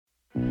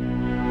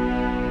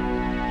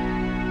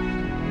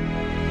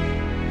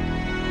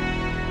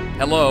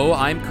Hello,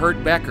 I'm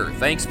Kurt Becker.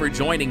 Thanks for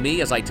joining me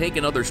as I take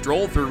another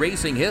stroll through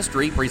racing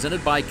history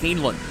presented by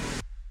Keeneland.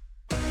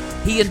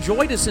 He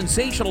enjoyed a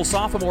sensational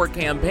sophomore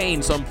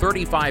campaign some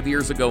 35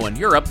 years ago in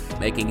Europe,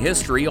 making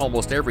history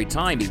almost every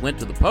time he went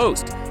to the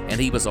post, and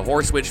he was a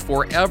horse which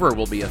forever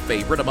will be a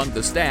favorite among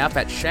the staff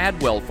at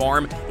Shadwell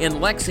Farm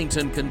in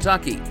Lexington,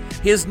 Kentucky.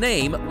 His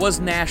name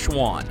was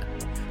Nashwan.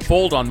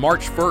 Foaled on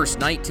March 1,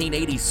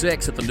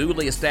 1986 at the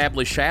newly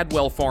established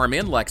Shadwell Farm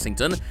in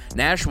Lexington,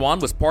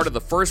 Nashwan was part of the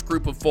first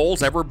group of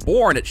foals ever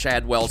born at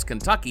Shadwell's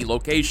Kentucky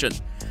location.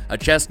 A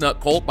chestnut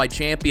colt by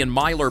champion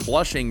Myler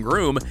Blushing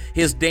Groom,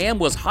 his dam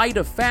was height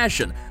of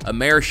fashion, a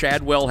mare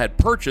Shadwell had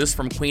purchased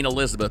from Queen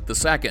Elizabeth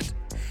II.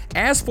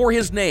 As for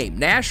his name,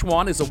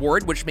 Nashwan is a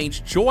word which means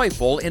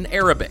joyful in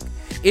Arabic.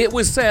 It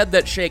was said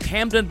that Sheikh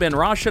Hamdan bin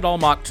Rashid Al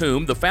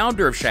Maktoum, the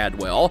founder of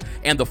Shadwell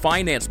and the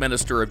finance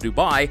minister of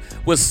Dubai,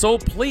 was so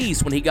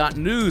pleased when he got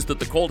news that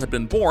the colt had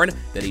been born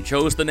that he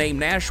chose the name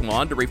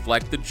Nashwan to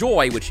reflect the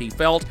joy which he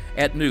felt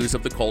at news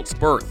of the colt's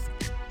birth.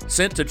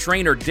 Sent to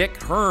trainer Dick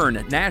Hearn,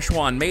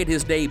 Nashwan made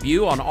his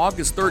debut on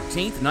August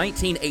 13,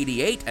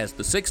 1988 as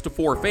the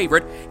 6-4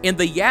 favorite in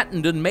the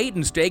Yattenden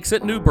Maiden Stakes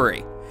at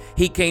Newbury.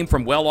 He came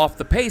from well off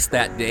the pace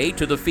that day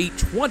to defeat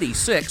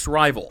 26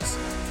 rivals.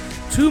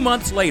 2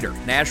 months later,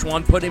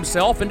 Nashwan put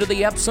himself into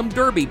the Epsom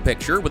Derby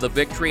picture with a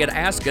victory at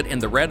Ascot in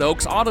the Red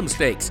Oaks Autumn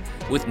Stakes,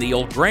 with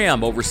Neil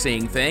Graham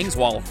overseeing things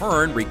while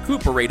Hearn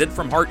recuperated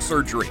from heart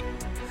surgery.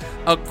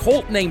 A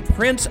colt named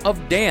Prince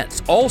of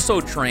Dance,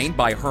 also trained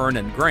by Hearn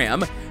and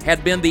Graham,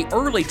 had been the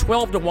early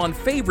 12-1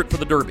 favorite for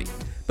the Derby,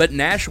 but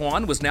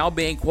Nashwan was now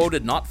being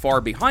quoted not far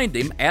behind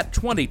him at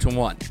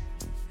 20-1.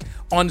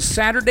 On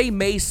Saturday,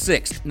 May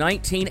 6,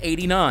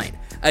 1989,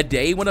 a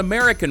day when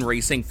American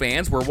racing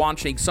fans were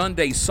watching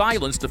Sunday's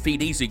Silence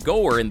defeat Easy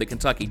Goer in the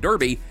Kentucky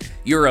Derby,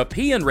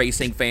 European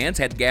racing fans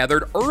had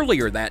gathered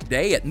earlier that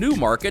day at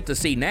Newmarket to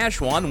see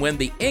Nashwan win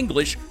the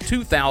English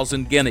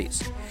 2000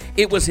 Guineas.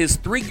 It was his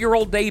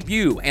 3-year-old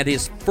debut and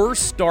his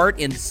first start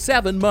in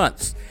 7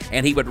 months,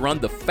 and he would run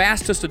the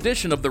fastest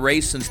edition of the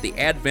race since the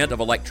advent of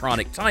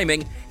electronic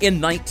timing in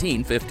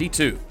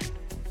 1952.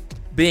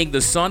 Being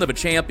the son of a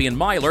champion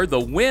miler, the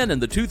win in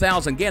the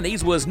 2000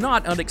 Guineas was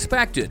not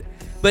unexpected.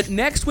 But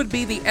next would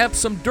be the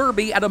Epsom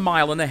Derby at 1.5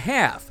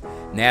 miles.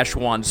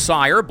 Nashwan's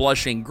sire,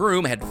 Blushing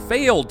Groom, had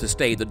failed to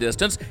stay the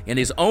distance in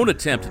his own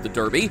attempt at the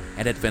Derby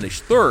and had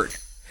finished third.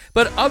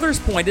 But others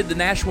pointed to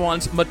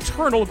Nashwan's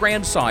maternal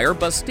grandsire,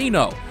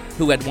 Bustino,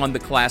 who had won the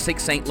classic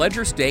St.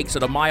 Leger Stakes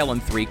at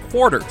 1.75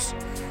 miles.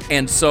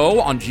 And so,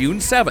 on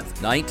June 7,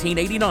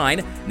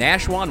 1989,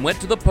 Nashwan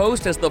went to the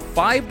post as the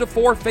 5-4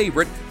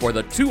 favorite for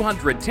the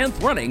 210th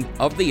running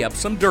of the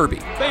Epsom Derby.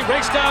 They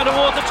race down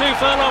towards the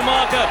 2-furlong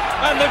marker,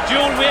 and the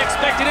duel we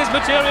expected is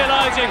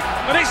materialising.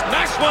 And it's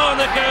Nashwan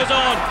that goes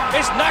on.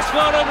 It's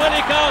Nashwan and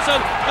Willie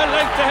Carson, a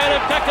length ahead of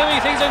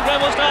Kekameethes and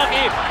Greville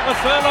Starkey. A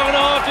furlong and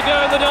a half to go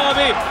in the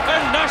Derby,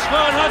 and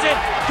Nashwan has it.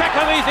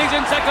 Kekameethes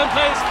in second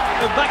place,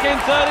 and back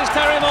in third is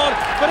Terrymon.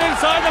 But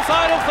inside the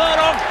final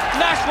furlong,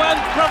 Nashwan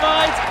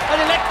provides an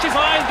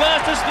electrifying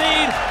burst of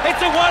speed.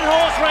 It's a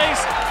one-horse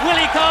race.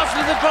 Willie Carson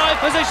in the drive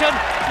position.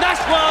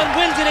 Nashwan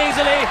wins it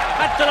easily.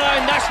 At the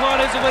line,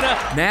 Nashwan is the winner.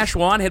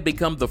 Nashwan had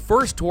become the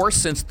first horse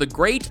since the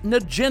great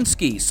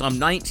Nijinsky some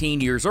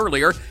 19 years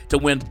earlier to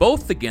win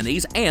both the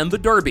Guineas and the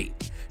Derby.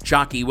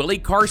 Jockey Willie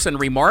Carson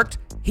remarked,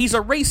 "He's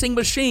a racing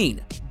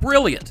machine.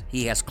 Brilliant.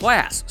 He has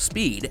class,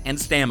 speed, and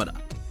stamina."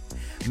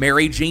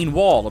 Mary Jean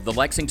Wall of the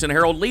Lexington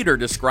Herald-Leader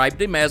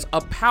described him as a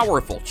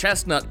powerful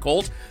chestnut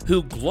colt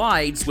who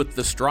glides with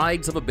the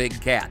strides of a big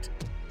cat.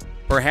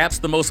 Perhaps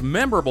the most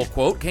memorable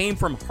quote came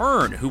from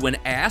Hearn, who, when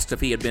asked if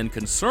he had been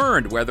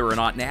concerned whether or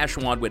not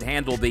Nashwan would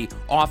handle the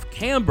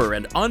off-camber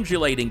and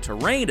undulating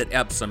terrain at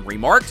Epsom,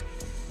 remarked,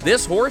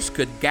 "This horse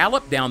could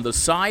gallop down the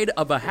side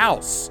of a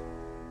house."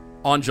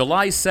 On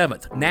July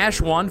 7th,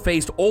 Nashwan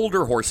faced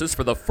older horses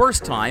for the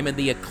first time in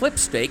the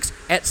Eclipse Stakes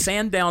at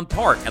Sandown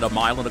Park at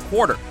 1.25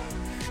 miles.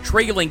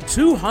 Trailing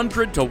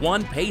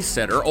 200-1 pace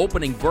setter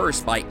opening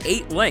burst by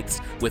 8 lengths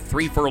with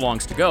 3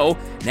 furlongs to go,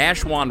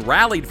 Nashwan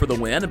rallied for the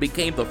win and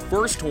became the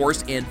first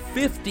horse in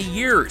 50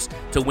 years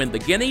to win the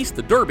Guineas,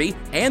 the Derby,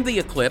 and the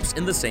Eclipse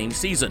in the same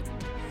season.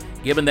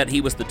 Given that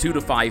he was the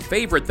 2-5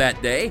 favorite that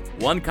day,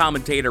 one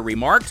commentator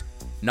remarked,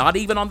 "Not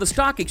even on the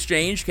stock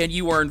exchange can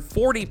you earn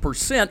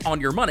 40% on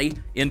your money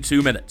in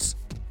 2 minutes."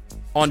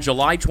 On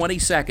July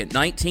 22,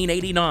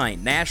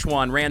 1989,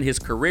 Nashwan ran his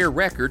career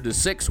record to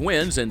 6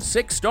 wins and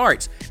 6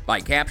 starts by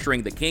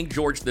capturing the King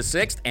George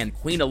VI and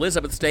Queen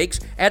Elizabeth Stakes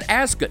at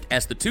Ascot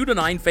as the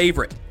 2-9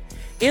 favorite.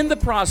 In the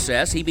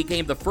process, he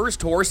became the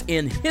first horse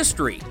in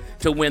history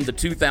to win the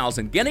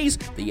 2000 Guineas,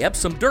 the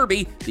Epsom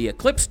Derby, the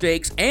Eclipse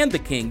Stakes, and the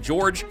King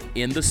George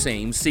in the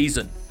same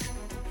season.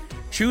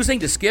 Choosing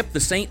to skip the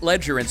St.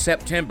 Leger in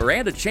September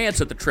and a chance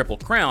at the Triple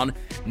Crown,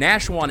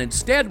 Nashwan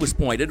instead was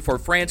pointed for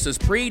France's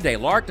Prix de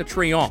l'Arc de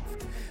Triomphe.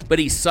 But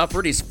he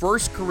suffered his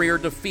first career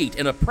defeat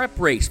in a prep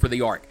race for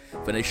the Arc,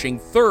 finishing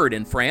third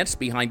in France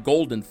behind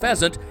Golden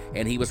Pheasant,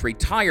 and he was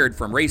retired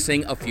from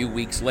racing a few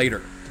weeks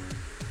later.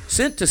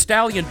 Sent to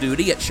stallion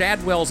duty at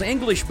Shadwell's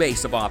English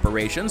base of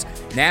operations,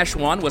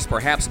 Nashwan was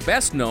perhaps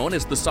best known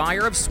as the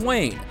sire of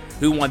Swain,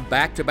 who won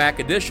back-to-back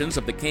editions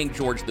of the King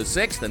George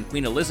VI and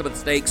Queen Elizabeth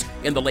Stakes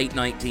in the late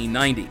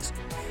 1990s.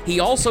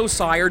 He also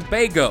sired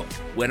Bago,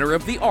 winner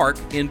of the Arc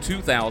in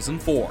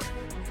 2004.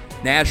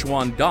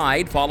 Nashwan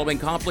died following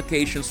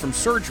complications from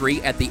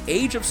surgery at the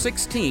age of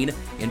 16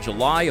 in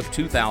July of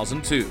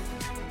 2002.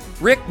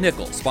 Rick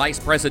Nichols, vice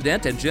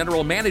president and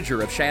general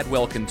manager of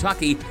Shadwell,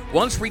 Kentucky,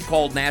 once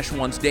recalled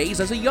Nashwan's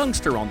days as a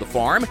youngster on the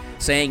farm,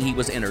 saying he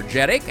was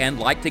energetic and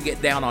liked to get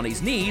down on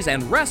his knees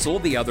and wrestle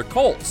the other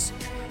colts.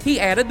 He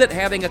added that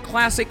having a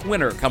classic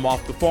winner come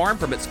off the farm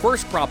from its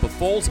first crop of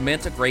foals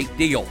meant a great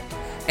deal.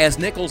 As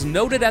Nichols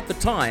noted at the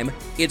time,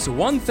 it's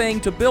one thing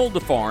to build a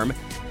farm,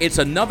 it's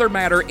another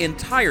matter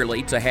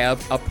entirely to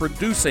have a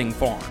producing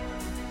farm.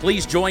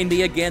 Please join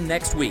me again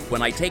next week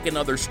when I take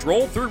another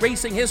stroll through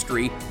racing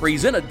history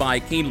presented by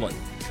Keeneland.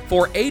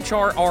 For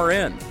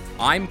HRRN,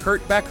 I'm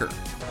Kurt Becker.